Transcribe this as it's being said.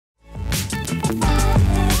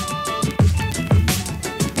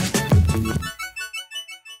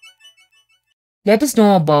Let us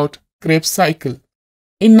know about Krebs cycle.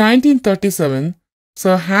 In 1937,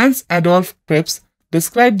 Sir Hans Adolf Krebs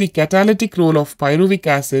described the catalytic role of pyruvic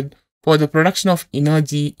acid for the production of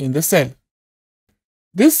energy in the cell.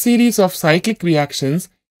 This series of cyclic reactions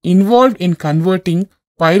involved in converting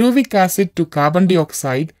pyruvic acid to carbon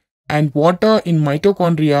dioxide and water in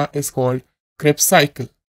mitochondria is called Krebs cycle.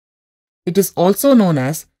 It is also known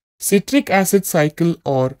as citric acid cycle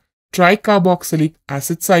or tricarboxylic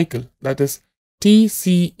acid cycle, that is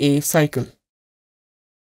TCA cycle.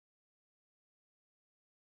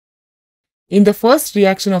 In the first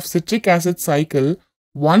reaction of citric acid cycle,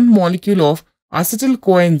 one molecule of acetyl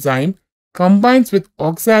coenzyme combines with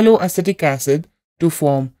oxaloacetic acid to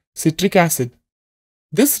form citric acid.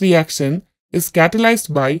 This reaction is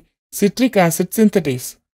catalyzed by citric acid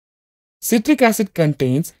synthetase. Citric acid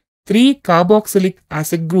contains 3 carboxylic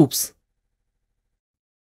acid groups.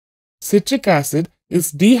 Citric acid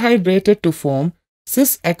is dehydrated to form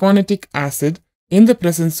cis-aconitic acid in the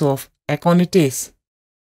presence of aconitase.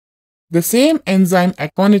 The same enzyme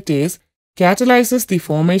aconitase catalyzes the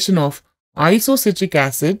formation of isocitric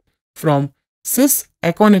acid from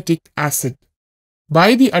cis-aconitic acid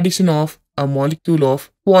by the addition of a molecule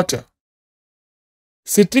of water.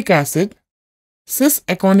 Citric acid,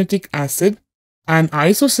 cis-aconitic acid, and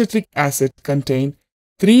isocitric acid contain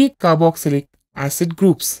 3 carboxylic acid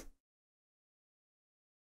groups.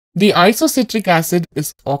 The isocitric acid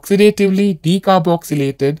is oxidatively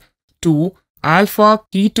decarboxylated to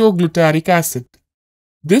alpha-ketoglutaric acid.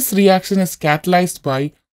 This reaction is catalyzed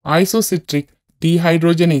by isocitric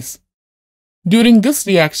dehydrogenase. During this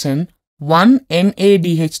reaction,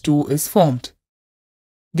 1-NADH2 is formed.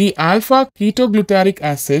 The alpha-ketoglutaric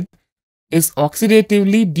acid is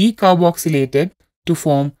oxidatively decarboxylated to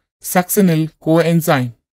form succinyl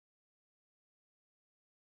coenzyme.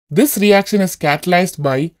 This reaction is catalyzed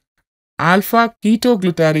by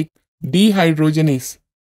alpha-ketoglutaric dehydrogenase.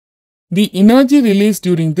 The energy released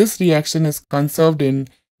during this reaction is conserved in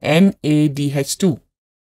NADH2.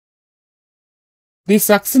 The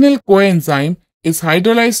succinyl coenzyme is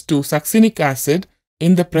hydrolyzed to succinic acid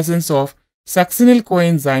in the presence of succinyl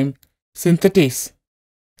coenzyme synthetase.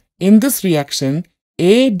 In this reaction,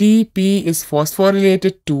 ADP is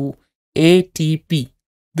phosphorylated to ATP.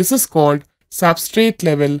 This is called substrate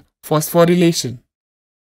level phosphorylation.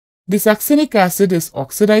 The succinic acid is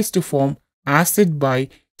oxidized to form acid by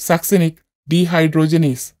succinic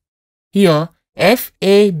dehydrogenase. Here,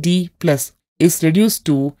 FAD+ is reduced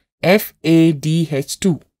to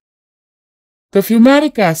FADH2. The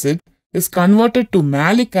fumaric acid is converted to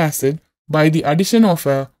malic acid by the addition of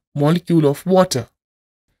a molecule of water.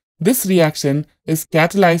 This reaction is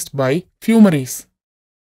catalyzed by fumarase.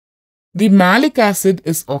 The malic acid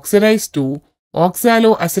is oxidized to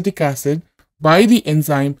oxaloacetic acid by the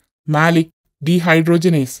enzyme malic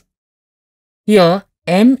dehydrogenase. Here,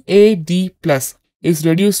 NAD+ is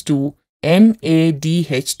reduced to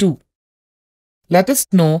NADH2. Let us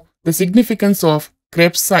know the significance of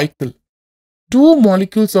Krebs cycle. 2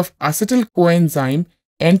 molecules of acetyl coenzyme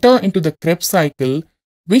enter into the Krebs cycle,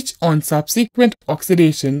 which on subsequent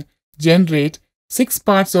oxidation generate 6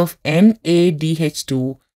 parts of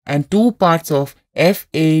NADH2 and 2 parts of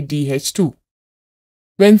FADH2.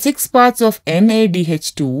 When 6 parts of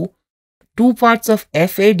NADH2, 2 parts of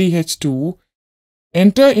FADH2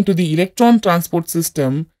 enter into the electron transport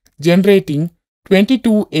system, generating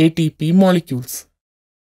 22 ATP molecules.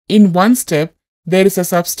 In one step, there is a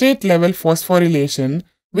substrate level phosphorylation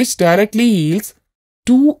which directly yields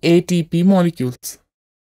 2 ATP molecules.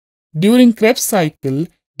 During Krebs cycle,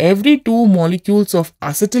 every 2 molecules of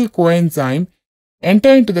acetyl coenzyme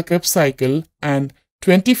enter into the Krebs cycle and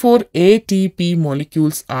 24 ATP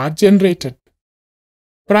molecules are generated.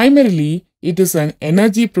 Primarily, it is an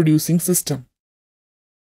energy-producing system.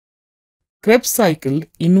 Krebs cycle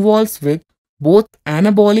involves with both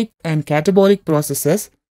anabolic and catabolic processes.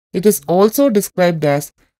 It is also described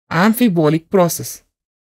as amphibolic process.